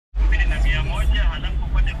100, halafu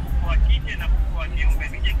upate kuku wa kike na kuku wa kiume,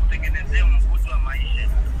 nije kutengenezea mvuto wa maisha.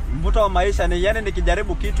 Mvuto wa maisha ni yani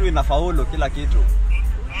nikijaribu kitu inafaulu kila kitu.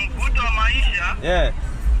 Mvuto wa maisha? Yeah.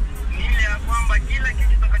 Ni ile ya kwamba kila kitu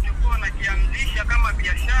utakachokuwa unakianzisha kama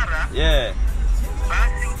biashara, yeah,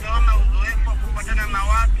 basi utaona uzoefu wa kupatana na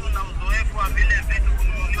watu na uzoefu wa vile vitu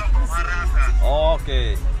kununuliwa kwa haraka.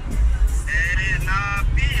 Okay. Na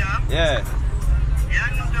pia yeah,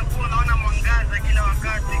 yani utakuwa unaona mwangaza kila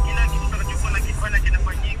wakati, kila kitu utakachokuwa unakifanya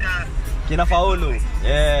kinafanyika kinafaulu.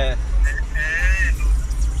 Yeah.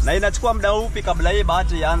 Na inachukua muda upi kabla hii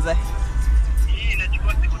bahati ianze? Hii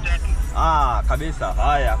inachukua siku 3. Kabisa.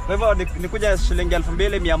 Haya. Kwa hivyo nikuja shilingi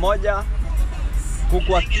 2100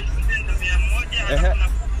 kuku wa 100, halafu na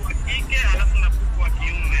kuku wa kike, halafu na kuku wa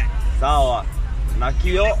kiume. Sawa. Na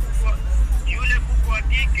kio yule kuku wa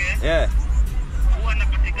kike yeah, huwa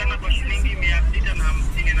anapatikana kwa shilingi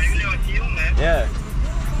 650 na yule wa kiume yeah,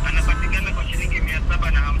 anapatikana kwa shilingi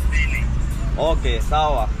 750. Okay,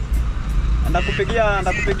 sawa.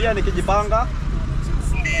 Ndakupigia nikijipanga.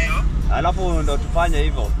 Ndio. Alafu ndo tufanye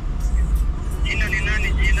hivyo. Jina ni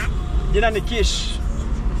nani jina? Jina ni Kish.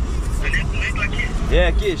 Anaitwa Kish?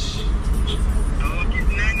 Yeah, Kish.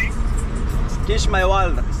 Kish nani? Kish my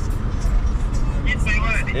world. Kish my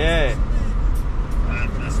world? Yeah.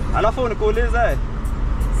 Alafu nikuulize.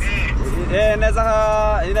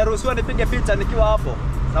 Naweza inaruhusiwa nipige picha nikiwa hapo.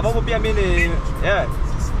 Sababu pia mimi ni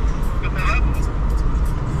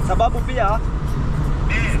sababu pia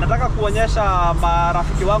nataka kuonyesha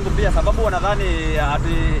marafiki wangu pia, sababu wanadhani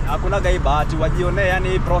ati hakuna gai bahati, wajione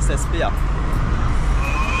yani process pia.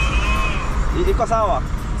 Iko sawa?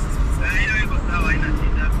 Iko sawa, haina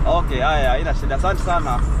shida. Okay, haya, haina shida. Asante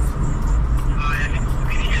sana. Haya,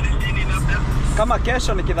 nikusubiria nini labda? Kama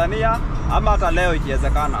kesho nikidhania ama hata leo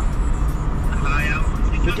ikiwezekana. Haya.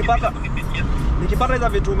 Nikipata hizo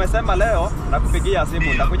vitu umesema leo nakupigia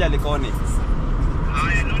simu, nitakuja Likoni.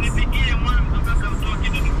 Haya, ndio nipigie mwanzo kaka utoke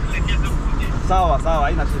ndio nikuletea kuja. Sawa,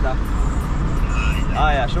 haina shida.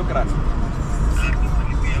 Haya, shukran.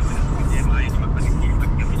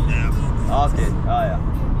 Okay, haya.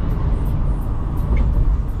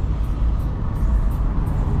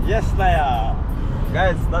 Yes, Naya.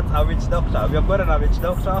 Guys, that's a witch doctor. We have got a witch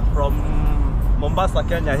doctor from Mombasa,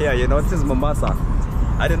 Kenya here. You know, this is Mombasa.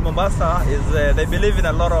 And in Mombasa, they believe in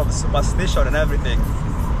a lot of superstition and everything.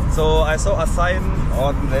 So I saw a sign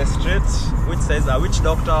on the street which says a witch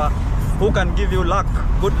doctor who can give you luck,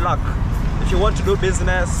 good luck. If you want to do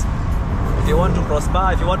business, if you want to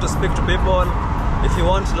prosper, if you want to speak to people, if you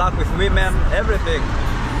want luck with women, everything.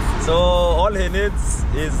 So all he needs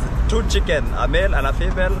is 2 chicken, a male and a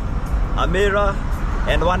female, a mirror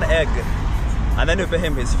and 1 egg. And then you pay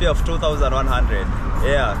him his fee of 2,100.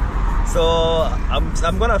 Yeah. So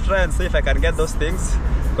I'm gonna try and see if I can get those things,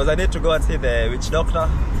 because I need to go and see the witch doctor,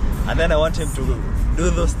 and then I want him to do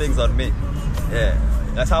those things on me. Yeah.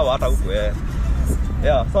 That's how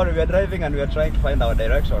yeah, sorry, we are driving and we are trying to find our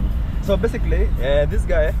direction. So basically, this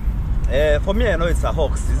guy, for me, I know it's a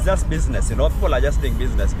hoax. It's just business, you know. People are just doing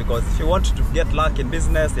business, because if you want to get luck in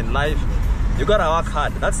business, in life, you gotta work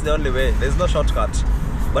hard. That's the only way. There's no shortcut.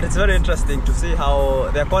 But it's very interesting to see how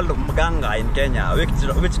they're called Mganga in Kenya,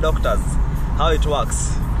 witch doctors, how it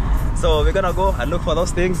works. So we're gonna go and look for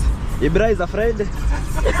those things. Ibra is afraid.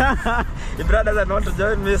 Ibra doesn't want to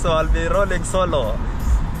join me, so I'll be rolling solo.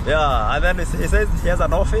 Yeah, and then he says he has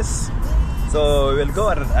an office, so we'll go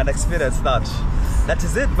and experience that. That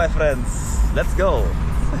is it, my friends. Let's go.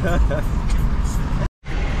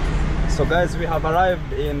 So guys, we have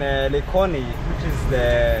arrived in Likoni, which is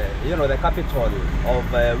the, you know, the capital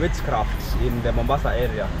of witchcraft in the Mombasa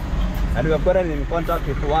area. And we have gotten in contact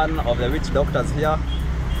with one of the witch doctors here.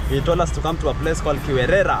 He told us to come to a place called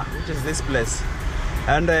Kiwerera, which is this place.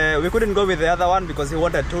 And we couldn't go with the other one because he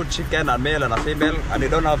wanted 2 chicken, a male and a female, and we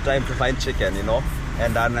don't have time to find chicken, you know,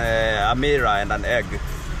 and a mirror and an egg.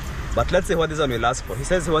 But let's see what this one will ask for. He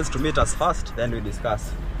says he wants to meet us first, then we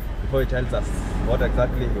discuss before he tells us what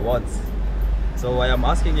exactly he wants. So I am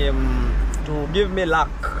asking him to give me luck,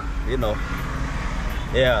 you know.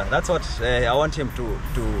 Yeah, that's what I want him to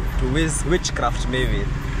witchcraft me with.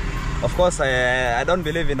 Of course, I don't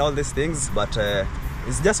believe in all these things, but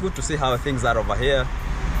it's just good to see how things are over here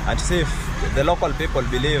and to see if the local people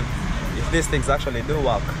believe if these things actually do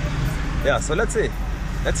work. Yeah, so let's see.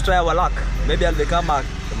 Let's try our luck. Maybe I'll become a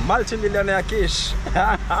multi-millionaire Kish.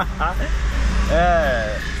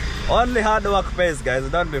 Yeah. Only hard work pays, guys.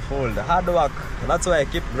 Don't be fooled. Hard work. That's why I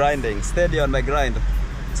keep grinding. Steady on my grind.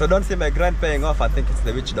 So don't see my grind paying off. I think it's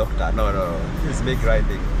the witch doctor. No, no, no. It's me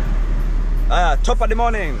grinding. Toppa the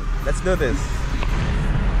morning. Let's do this.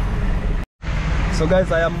 So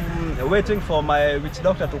guys, I am waiting for my witch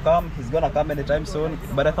doctor to come. He's gonna come anytime soon.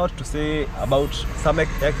 But I thought to say about some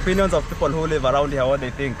opinions of people who live around here, what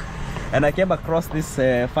they think. And I came across this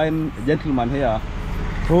fine gentleman here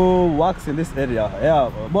who works in this area.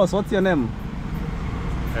 Yeah, boss, what's your name?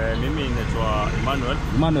 Mimi naitwa Emmanuel.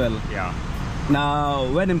 Emmanuel. Yeah. Na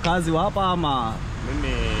wewe ni mkazi wa hapa ama?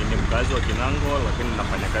 Mimi ni mkazi wa Kinango lakini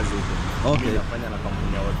nafanya kazi huko. Okay. Mimi nafanya na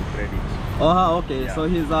kampuni ya Watu Credit. Oh, okay. Yeah. So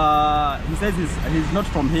he says he's not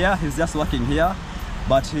from here. He's just working here,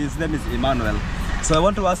 but his name is Emmanuel. So I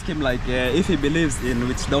want to ask him like if he believes in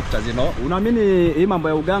witch doctors, you know. Unaamini hii mambo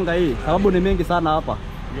ya uganga hii? Sababu ni mingi sana hapa.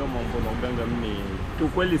 Hiyo mambo na uganga mimi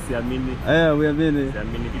kiukweli siamini. Uamini?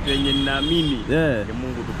 Siamini, kitu yenye ninaamini ni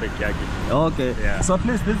Mungu tu peke yake. Okay. Yeah. So at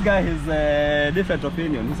least this guy has a different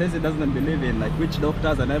opinion. He says he doesn't believe in like witch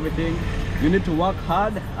doctors and everything. You need to work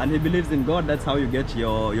hard and he believes in God. That's how you get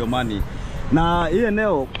your money. Na hii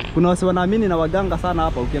eneo kuna wasi wanaamini na waganga sana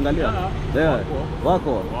hapa ukiangalia. Yeah.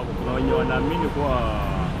 Wako. Kuna wenye wanaamini kwa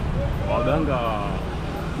waganga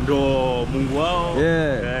ndo Mungu wao.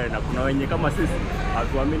 Na kuna wenye kama sisi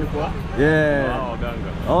hatuamini kwa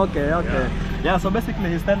waganga. Okay. Yeah, so basically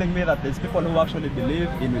he's telling me that there's people who actually believe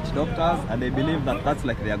in witch doctors and they believe that that's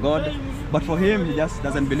like their God. But for him, he just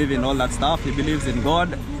doesn't believe in all that stuff. He believes in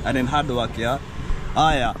God and in hard work, yeah.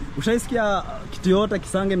 Haya, ushaisikia kitu yote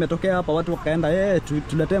Kisange imetokea hapa watu wakaenda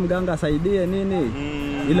tuletee mganga asaidie nini?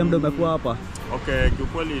 Ile muda umekuwa hapa. Okay,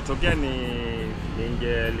 kiukweli tokea ni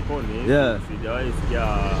Likoni, sijawahi sikia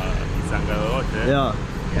Kisanga yoyote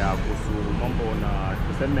ya kuhusu mambo na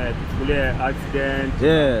tuseme tuchukulie accident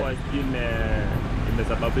kwa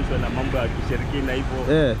imesababishwa na mambo ya kishirikina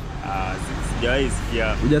hivyo. Sijawahi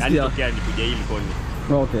sikia. Yani tokea nikuja hii Likoni.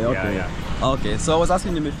 Okay, so I was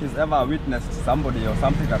asking him if he's ever witnessed somebody or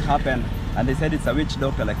something that happened and they said it's a witch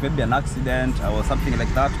doctor, like maybe an accident or something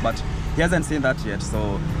like that, but he hasn't seen that yet.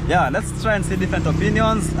 So yeah, let's try and see different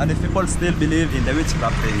opinions and if people still believe in the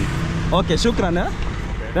witchcraft thing. Okay, shukran. Okay.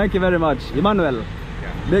 Thank you very much. Emmanuel,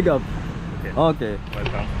 big up. Okay.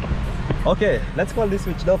 Welcome. Okay, let's call this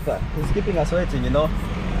witch doctor. He's keeping us waiting, you know.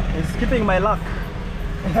 He's keeping my luck.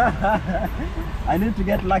 I need to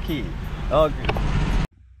get lucky. Okay.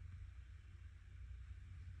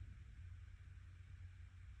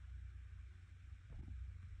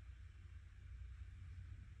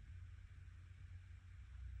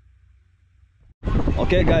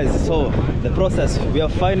 Okay guys, so the process, we are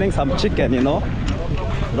finding some chicken, you know,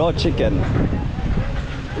 raw chicken.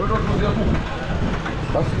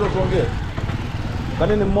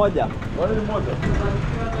 Kwani ni mmoja?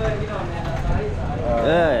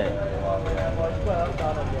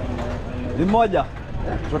 Ni mmoja.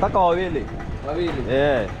 Tunataka wawili.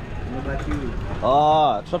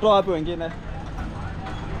 Tutatoa wapi wengine?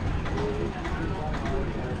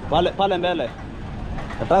 Pale mbele.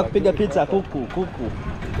 Nataka kupiga picha kuku.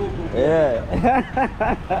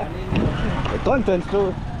 Content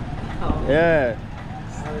too.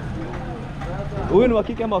 Huyu ni wa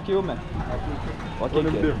kike ama wa kiume? Wa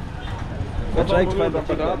kike. We're trying to find the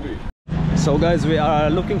chicken. So guys, we are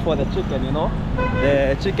looking for the chicken, you know,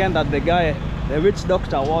 the chicken that the witch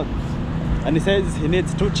doctor wants, and he says he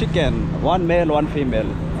needs 2 chicken, 1 male, 1 female.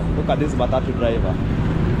 Look at this matatu driver.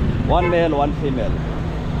 1 male, 1 female.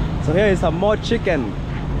 So here is some more chicken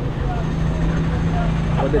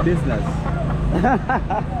for the business.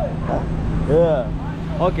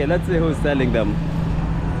 Okay, let's see who's selling them.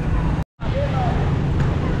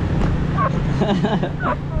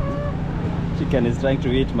 Chicken is trying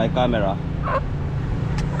to eat my camera.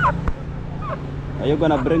 Are you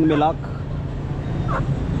gonna bring me luck?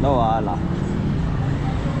 No, Allah.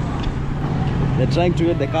 They're trying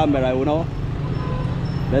to eat the camera, you know.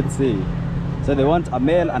 Let's see. So they want a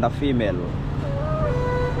male and a female.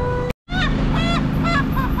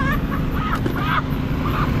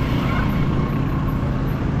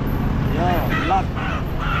 Yeah, luck.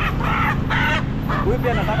 Huyu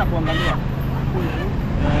pia nataka kuangalia.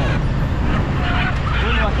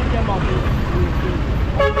 Huyu ni wakike ama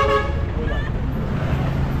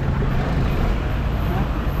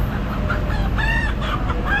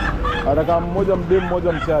Ataka mmoja mdemu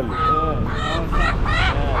mmoja mchali.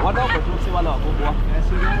 Wadogo tu, si wale wakubwa.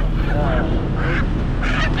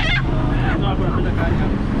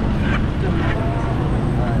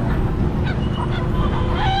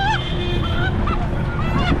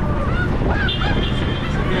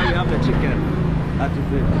 Here we have the chicken. That is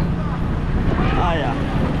it.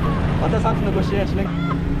 What does that negotiate?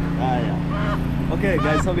 Okay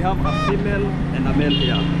guys, so we have a female and a male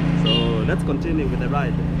here. So let's continue with the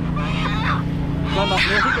ride.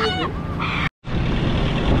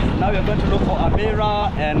 now we're going to look for a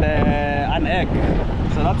mirror and an egg.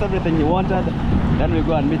 So that's everything he wanted. Then we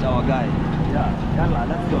go and meet our guy. Yeah, yalla,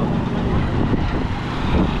 let's go.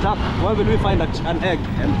 Tap, where will we find an egg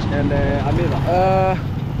and a mirror?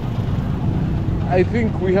 I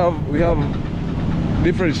think we have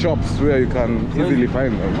different shops where you can easily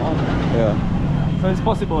find them. Okay. Yeah. So it's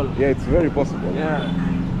possible. Yeah, it's very possible. Yeah.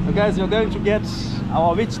 So guys, we're going to get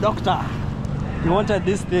our witch doctor. He wanted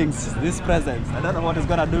these things, these presents. I don't know what he's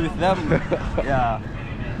gonna do with them. Yeah.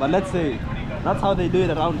 But let's see. That's how they do it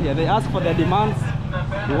around here. They ask for their demands.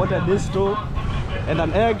 He wanted these two, and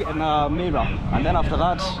an egg and a mirror. And then after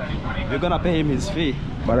that, we're gonna pay him his fee.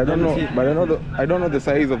 But I don't know. But I don't know the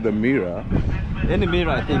size of the mirror. Any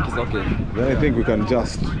mirror, I think, is okay. Then I think we can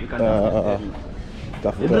just.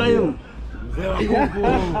 Ibrahim.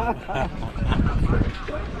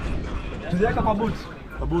 Tuziweka kwa boot.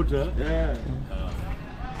 Kwa boot, eh? Yeah.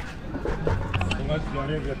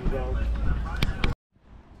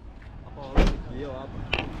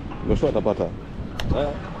 Joshua atapata.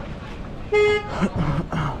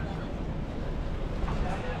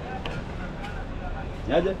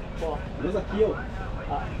 Yaje? Poa. Unaweza kio?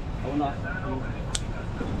 Hauna.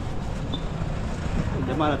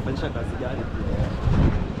 Jamaa anafanyisha kazi gani?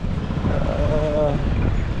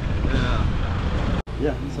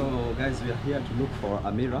 Yeah, so guys, we are here to look for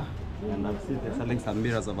a mirror, and I've seen they're selling some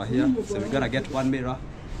mirrors over here. So we're gonna get one mirror,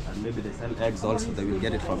 and maybe they sell eggs also. They will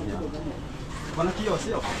get it from here. Kuna kio,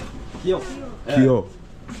 sio? Kio. Kio.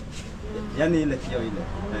 Yani ile kio ile.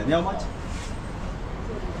 Ni how much?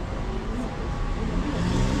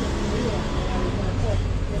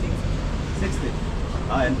 60.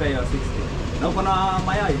 Ah, and pay your 60. Na uko na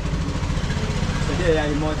mayai? Sije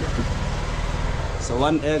yai moja. So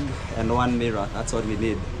one egg and one mirror, that's what we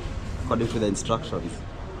need according to the instructions.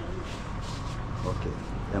 Okay,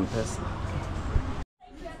 M-Pesa.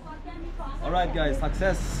 Alright guys,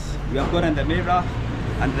 success. We have gotten the mirror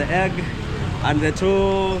and the egg and the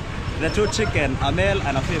two chicken, a male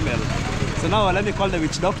and a female. So now let me call the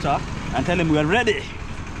witch doctor and tell him we're ready.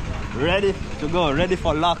 Ready to go, ready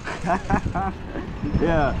for luck.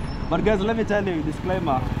 Yeah. But guys, let me tell you,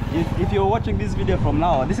 disclaimer, if you're watching this video from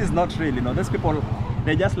now, this is not real, you know. These people,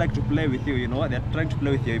 they just like to play with you, you know. They're trying to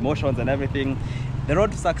play with your emotions and everything. The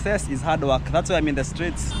road to success is hard work. That's why I'm in the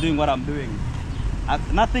streets doing what I'm doing.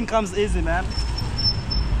 Nothing comes easy, man.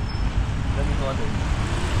 Let me call it.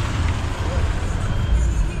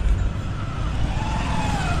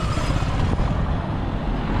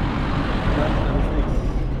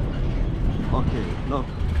 Okay, no,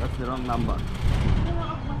 that's the wrong number.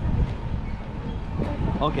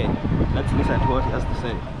 Okay, let's listen to what he has to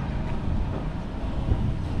say.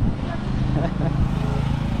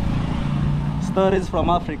 Stories from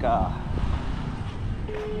Africa.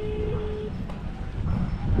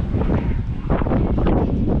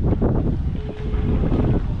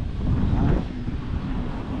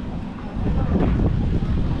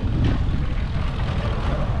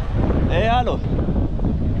 Hey, hello.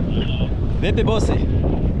 Vipi bosi?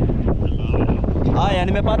 Haya,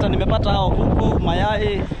 nimepata hao kuku,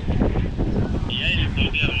 mayai.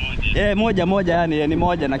 Moja yani ni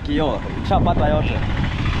moja na kioo. Nishapata yote.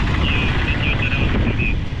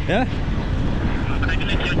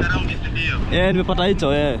 Nimepata hicho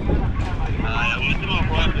Haya, umesema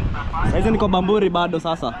uko wapi? Sasa niko Bamburi bado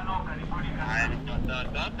sasa.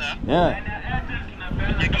 Haya,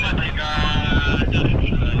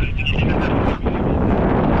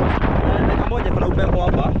 moja kuna upepo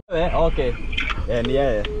hapa. Okay. Ni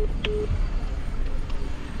yeye.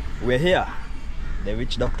 We're here. The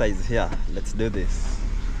witch doctor is here. Let's do this.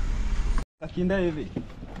 Kakinde hivi.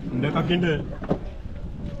 Ndio kakinde.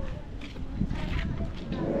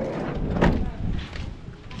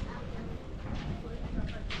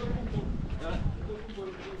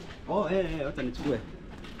 Oh, wacha nichukue.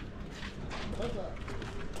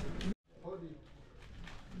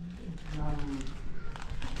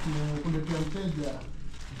 Kuletea mteja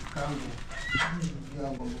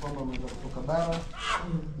kangu kwamba ameweza kutoka bara,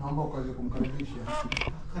 naomba ukaweze kumkaribisha.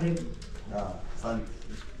 Karibu. Asante.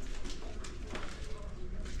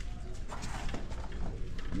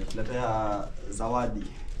 Nimekuletea zawadi.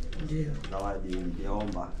 Ndio. Zawadi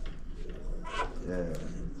niliomba.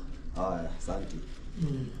 Haya, asante.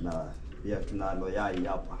 Na pia tuna loyai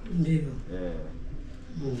hapa. Ndio.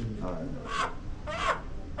 Haya.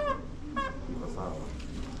 Iko sawa.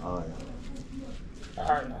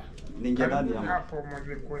 Haya. Ningedani hapo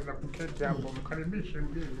mmoja kuweza kuketi hapo, mkaribishe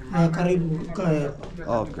mgeni. Karibu kae.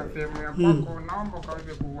 Okay. Sehemu ya kwako, naomba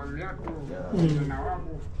ukaweze kuangalia tu na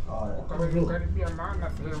wangu. Ukaweze kukaribia,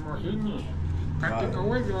 maana sehemu hii Katika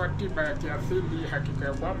uwezo wa tiba ya kiasili, hakika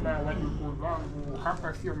ya kwamba wajukuu zangu,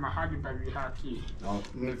 hapa sio mahali pa dhihaki.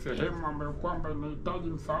 Ni sehemu ambayo kwamba inahitaji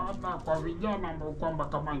msaada kwa vijana ambao kwamba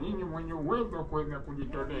kama nyinyi mwenye uwezo wa kuweza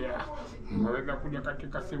kujitolea. Mnaweza kuja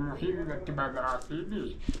katika sehemu hizi za tiba za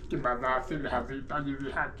asili. Tiba za asili hazihitaji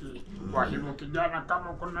dhihaki. Kwa hivyo kijana,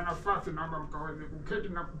 kama kuna nafasi, naomba mkaweze kuketi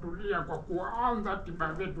na kutulia kwa kuanza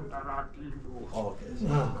tiba zetu taratibu.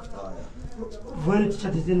 Vwani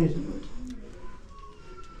chati zenu.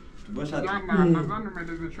 Jana nadhani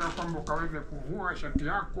umeelezeshwa kwamba ukaweze kuvua shati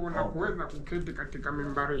yako na kuweza kuketi katika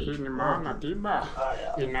mimbari hii. Ni maana tiba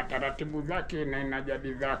ina taratibu zake na ina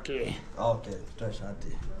jadi zake. Okay, tutoe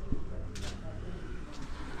shati.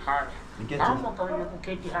 Haya, naomba ukaweze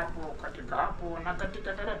kuketi hapo na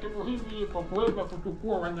katika taratibu hizi, kwa kuweza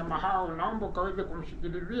kuchukua wanyama hao, naomba ukaweze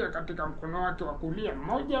kumshikilizia katika mkono wake wa kulia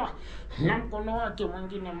mmoja na mkono wake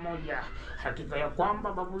mwingine mmoja. Hakika ya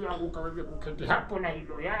kwamba babu yangu ukaweze kuketi hapo na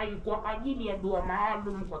hilo yai kwa ajili ya dua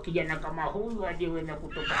maalum kwa kijana kama huyu aliyeweza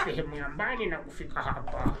kutoka sehemu ya mbali na kufika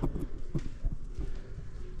hapa.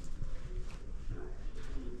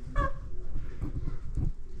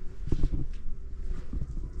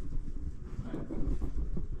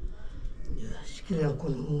 Shikilia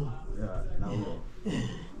mkono huu.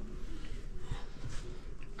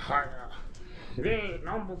 Haya,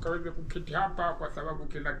 naomba ukaweze kuketi hapa kwa sababu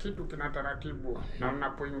kila kitu kina taratibu, na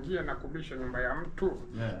unapoingia na kubisha nyumba ya mtu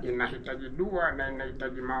inahitaji dua na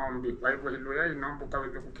inahitaji maombi. Kwa hivyo hilo yai, naomba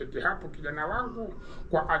ukaweze kuketi hapo kijana wangu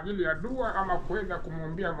kwa ajili ya dua, ama kuweza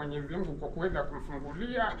kumwombea Mwenyezi Mungu kwa kuweza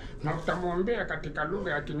kumfungulia, na utamwombea katika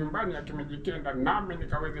lugha ya kinyumbani ya Kimijikenda, nami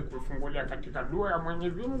nikaweze kufungulia katika dua ya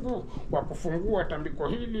Mwenyezi Mungu kwa kufungua tambiko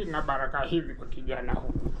hili na baraka hizi kwa kijana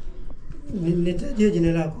huyu. Nitajie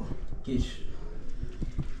jina lako? Kish.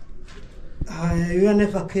 Haya,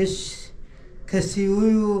 nefa Kish. Kesi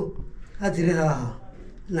huyu adire haha.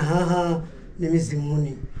 Na haha ni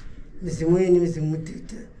mizimuni. Mizimuni ni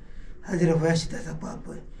mizimutite. Adire kwa shida za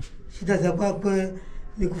kwakwe. Shida za kwakwe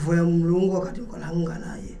ni kufoya Mulungu wakati mkolanga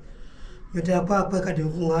naye. Yote ya kwakwe kati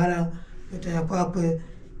mkungara, yote ya kwakwe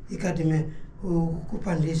ikati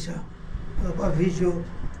kupandisha. Kwa vizho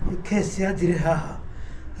kesi adire haha.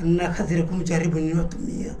 Na kadire kumjaribu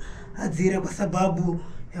ninatumia adira kwa sababu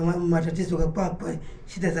ya matatizo kwa kwakwe,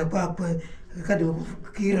 shida za kwakwe kadi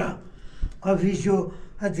kufikira. Kwa vizho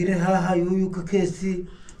adire haha yuyu kesi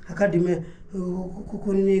akadime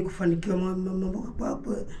kukunini kufanikiwa mambo kwa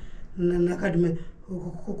kwakwe, na kadime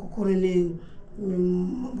kukunini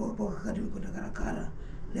mambo kwa kadime kutakarakara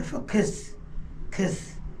nefa kesi.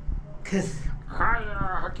 Haya,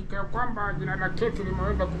 hakika ya kwamba jina la kesi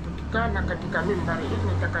limeweza kupatikana katika mimbari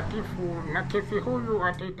hii takatifu, na kesi huyu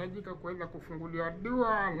atahitajika kuweza kufunguliwa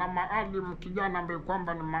dua na maalim, kijana ambaye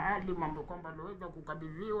kwamba ni maalim ambaye kwamba aliweza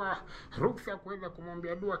kukabidhiwa ruksa kuweza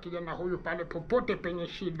kumwombea dua kijana huyu pale popote penye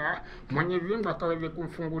shida, Mwenyezi Mungu akaweze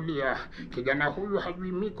kumfungulia. Kijana huyu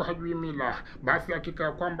hajui miko, hajui mila, basi hakika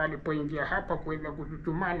ya kwamba alipoingia hapa kuweza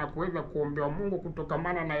kuchuchumaa na kuweza kuombea Mungu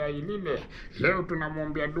kutokamana na yai lile, leo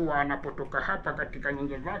tunamwombea dua anapotoka hapa katika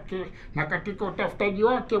nyingi zake na katika utafutaji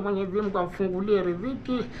wake. Mwenyezi Mungu amfungulie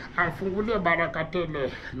riziki, amfungulie baraka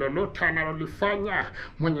tele. Lolote analolifanya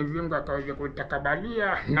Mwenyezi Mungu akaweze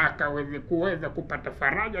kutakabalia na akaweze kuweza kupata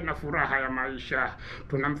faraja na furaha ya maisha.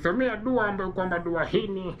 Tunamsomea dua ambayo kwamba dua hii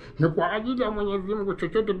ni kwa ajili ya Mwenyezi Mungu.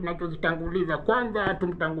 Chochote tunachokitanguliza, kwanza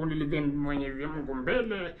tumtangulize Mwenyezi Mungu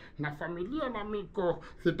mbele, na familia na miko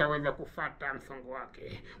sitaweza kufuata msongo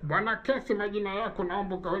wake. Bwana Kesi, majina yako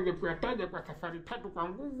naomba ukaweze kuyataja kwa safari 3 kwa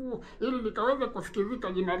nguvu, ili likaweze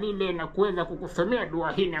kusikizika jina lile na kuweza kukusomea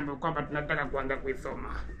dua hii ambayo kwamba tunataka kuanza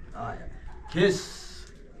kuisoma. Haya.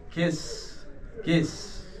 Kiss.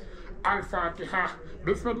 Al-Fatiha.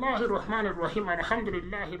 Bismillahir Rahmanir Rahim.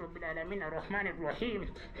 Alhamdulillahi Rabbil Alamin Arrahmanir Rahim.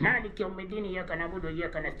 Maliki yawmiddin. Iyyaka na'budu wa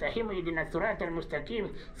iyyaka nasta'in. Ihdinas siratal mustaqim.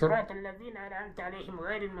 Siratal ladzina an'amta 'alaihim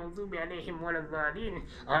ghairil maghdubi 'alaihim waladdallin.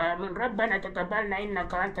 Amin. Rabbana taqabbalna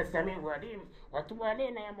innaka antas samiul 'alim. Wa tub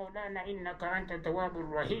 'alaina ya Maulana innaka antat tawwabur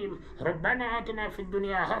rahim. Rabbana atina fid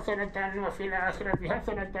dunya hasanatan wa fil akhirati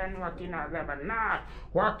hasanatan wa qina adhaban nar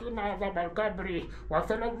wa qina adhabal qabri. Wa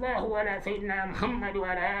sallallahu ala sayyidina Muhammad wa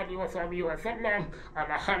ala alihi wa sahbihi wa sallam.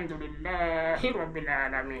 Alhamdulillahi Rabbil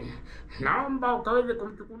Alamin. Naomba ukaweze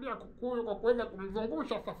kumchukulia kukuyu kwa kuweza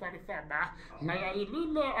kumzungusha safari 7, na yai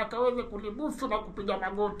lile akaweze kulibusu na kupiga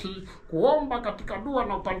magoti kuomba katika dua,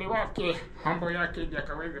 na upande wake mambo yake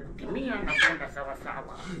akaweze kutimia na kwenda sawa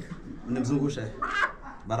sawa. Nimzungushe.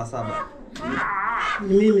 Mara 7.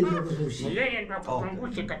 Ni mimi ndio kuzungusha. Yeye ndio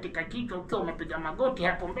kuzungusha katika kichwa ukiwa umepiga magoti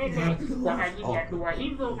hapo mbele kwa ajili ya dua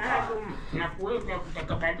hizo maalum na kuweza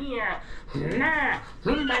kutakabalia na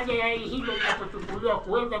baada ya hilo linapochukuliwa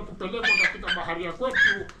kuweza kupelekwa katika bahari ya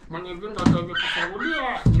kwetu, Mwenyezi Mungu akaweze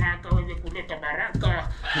kufungulia na akaweze kuleta baraka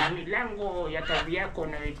na milango ya kazi yako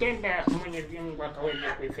unayoitenda Mwenyezi Mungu akaweze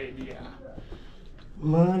kuisaidia.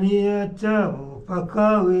 Maria chao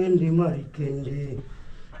paka wende marikende.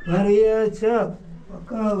 Maria chao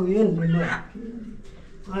paka wende marikende.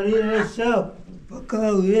 Maria chao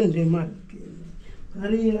paka wende marikende.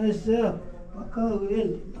 Maria chao paka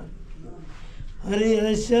wende marikende.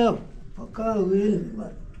 Maria chao paka wende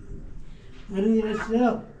marikende. Maria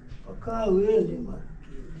chao paka wende marikende.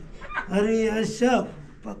 Maria chao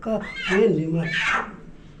paka wende marikende.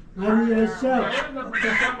 Naweza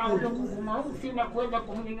kutazama ule kuku mweusi na kuweza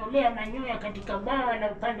kumnyolea manyoya katika bawa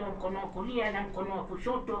la upande wa mkono wa kulia na mkono wa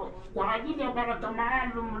kushoto kwa ajili ya baraka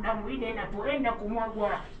maalum. Damu ile inapoenda kumwagwa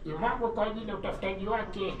imwagwe kwa ajili ya utafutaji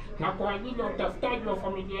wake na kwa ajili ya utafutaji wa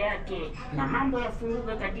familia yake, na mambo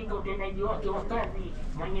yafunguke katika utendaji wake wa kazi.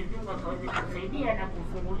 Mwenyezi Mungu akaweze kusaidia na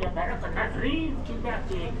kumfungulia baraka na riziki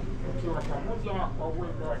zake ukiwa pamoja kwa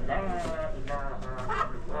uwezo wa la ilaha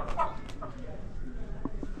illallah.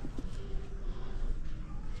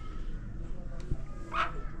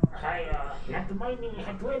 Haya, natumaini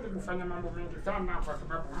hatuwezi kufanya mambo mengi sana kwa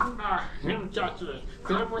sababu muda ni mchache.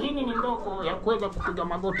 Sehemu hii ni ndogo ya kuweza kupiga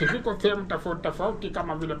magoti. Ziko sehemu tofauti tofauti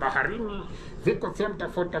kama vile baharini, ziko sehemu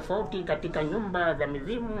tofauti tofauti katika nyumba za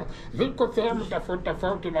mizimu, ziko sehemu tofauti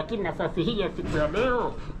tofauti, lakini nafasi hii ya siku ya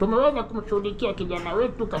leo tumeweza kumshughulikia kijana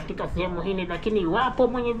wetu katika sehemu hii, lakini iwapo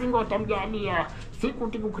Mwenyezi Mungu atamjalia siku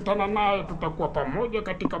tukikutana naye tutakuwa pamoja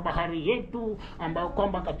katika bahari yetu ambayo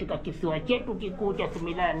kwamba katika kisiwa chetu kikuu cha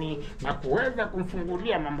Similani, na kuweza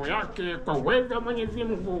kumfungulia mambo yake kwa uwezo wa Mwenyezi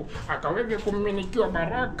Mungu, akaweze kumminikiwa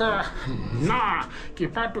baraka na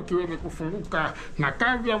kipato kiweze kufunguka na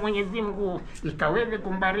kazi ya Mwenyezi Mungu ikaweze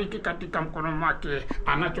kumbariki katika mkono wake.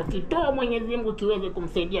 Anachokitoa Mwenyezi Mungu kiweze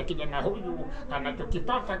kumsaidia kijana huyu,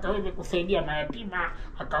 anachokipata akaweze kusaidia mayatima,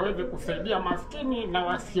 akaweze kusaidia maskini na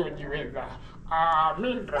wasiojiweza.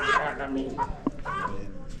 Amin rabbil alamin.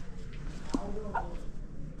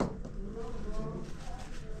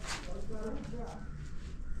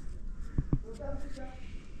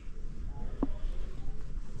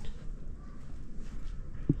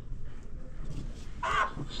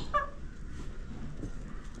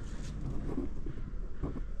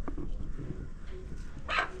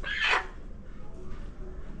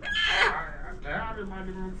 Tayari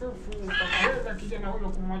mwalimu mtufu ukaweza kijana huyo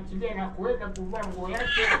kumwachilia na kuweza kuvaa nguo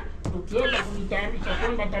yake, tukiweza kujitayarisha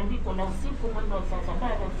kwenda tambiko la usiku mwendo wa saa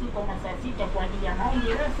 7 usiku ama saa 6 kwa ajili ya maombi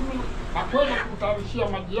rasmi na kuweza kutayarishia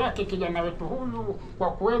maji yake kijana wetu huyu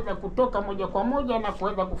kwa kuweza kutoka moja kwa moja na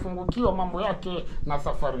kuweza kufungukiwa mambo yake na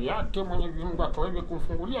safari yake. Mwenyezi Mungu akaweze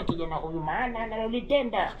kumfungulia kijana huyu, maana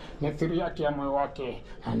analolitenda ni siri yake ya moyo wake,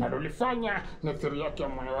 analolifanya ni siri yake ya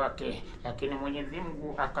moyo wake, lakini Mwenyezi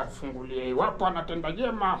Mungu akafungulia. Iwapo anatenda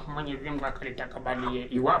jema, Mwenyezi Mungu akalitakabalie;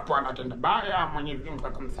 iwapo anatenda baya, Mwenyezi Mungu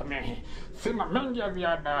akamsamehe. Sina mengi ya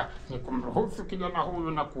ziada, ni kumruhusu kijana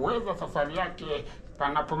huyu na kuweza safari yake.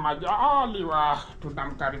 Panapo majaliwa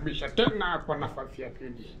tunamkaribisha tena kwa nafasi ya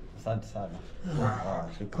pili. Asante sana.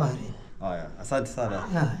 Shukrani. Haya, asante sana.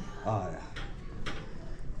 Haya.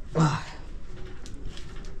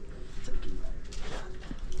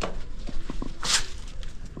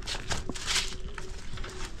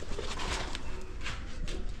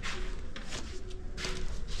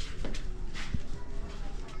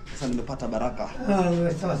 Nimepata baraka.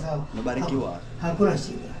 Sawa sawa. Nimebarikiwa. Hakuna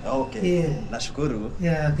shida. Okay. Nashukuru.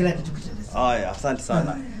 Kila kitu kitaendelea. Haya, asante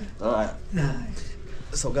sana. Haya.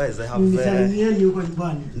 So guys, I have Nisalimieni huko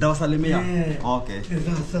nyumbani. Ndawasalimia. Okay.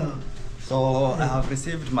 Sawa. So I have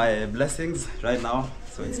received my blessings right now.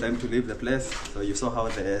 So it's time to leave the place. So you saw how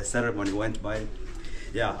the ceremony went by.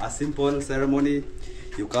 Yeah, a simple ceremony.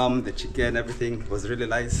 You come, the chicken, everything was really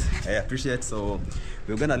nice. I appreciate. So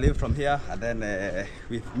we're gonna leave from here and then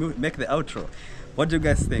we make the outro. What do you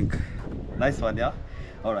guys think? Nice one, yeah?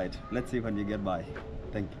 All right, let's see when you get by.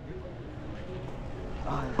 Thank you.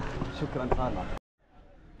 Shukran sana.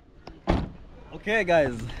 Okay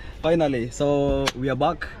guys, finally, so we are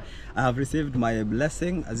back. I have received my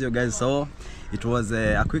blessing. As you guys saw, it was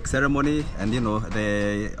a quick ceremony, and you know,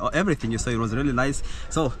 everything you saw, it was really nice.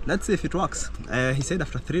 So let's see if it works. He said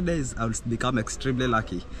after 3 days I will become extremely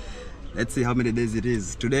lucky. Let's see how many days it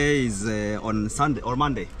is. Today is on Sunday or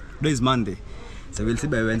Monday. Today is Monday. So we'll see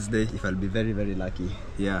by Wednesday if I'll be very, very lucky.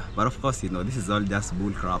 Yeah, but of course, you know, this is all just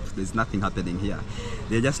bull crap. There's nothing happening here.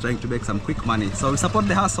 They're just trying to make some quick money. So we support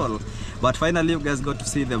the hustle. But finally, you guys got to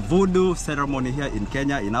see the voodoo ceremony here in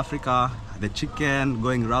Kenya, in Africa. The chicken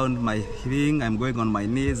going around my thing. I'm going on my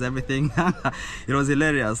knees, everything. It was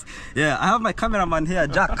hilarious. Yeah, I have my cameraman here,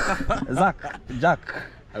 Jack. Jack.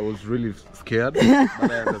 I was really scared, but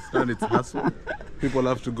I understand it's hustle. People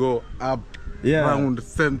have to go up, round,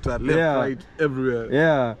 center, left, right, everywhere.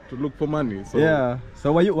 Yeah. To look for money. So. Yeah.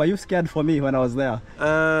 So were you scared for me when I was there?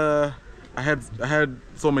 I had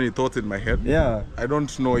so many thoughts in my head. Yeah. I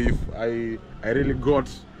don't know if I really got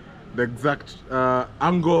the exact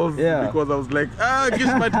angles, because I was like, Kish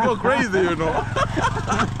might go crazy, you know.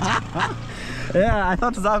 Yeah, I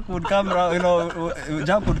thought Zach would come around, you know,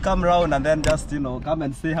 Jack would come around and then just, you know, come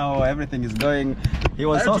and see how everything is going. He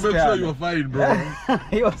was so scared. I had to make sure you were fine, bro.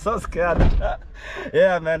 He was so scared.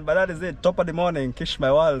 Yeah, man, but that is it. Top of the morning, Kish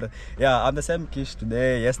my world. Yeah, I'm the same Kish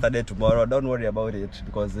today, yesterday, tomorrow. Don't worry about it,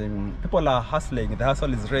 because people are hustling. The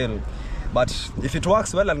hustle is real. But if it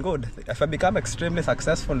works well and good, if I become extremely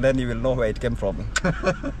successful, then you will know where it came from.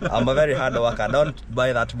 I'm a very hard worker. Don't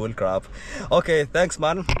buy that bull crap. Okay, thanks,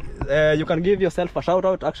 man. You can give yourself a shout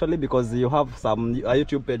out actually, because you have a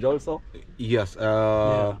YouTube page also. Yes.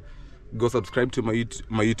 Go subscribe to my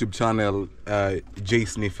YouTube channel,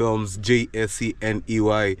 Jasney Films,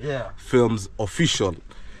 JSCNEY Films Official.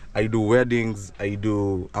 I do weddings. I'm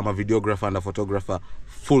a videographer and a photographer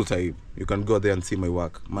full time. You can go there and see my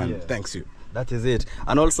work, man. Thanks you. That is it.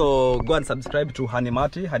 And also go and subscribe to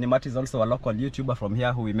Hanimati. Hanimati is also a local YouTuber from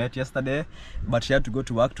here who we met yesterday, but she had to go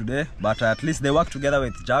to work today. But at least they work together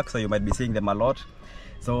with Jack, so you might be seeing them a lot.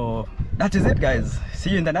 So that is it, guys.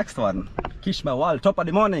 See you in the next one. Kish my world. Top of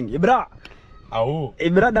the morning. Ibra. Oh.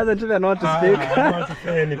 Ibra doesn't even know to speak. I don't want to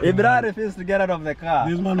say anything. Ibra refused to get out of the car.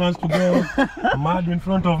 This man wants to go mad in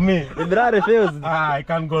front of me. Ibra refused. I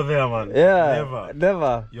can't go there, man. Yeah.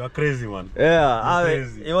 Never. You are crazy, man. Yeah.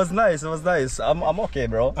 Crazy. It was nice. It was nice. I'm okay,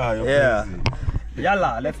 bro. You're crazy.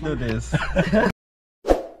 Yalla, let's do this.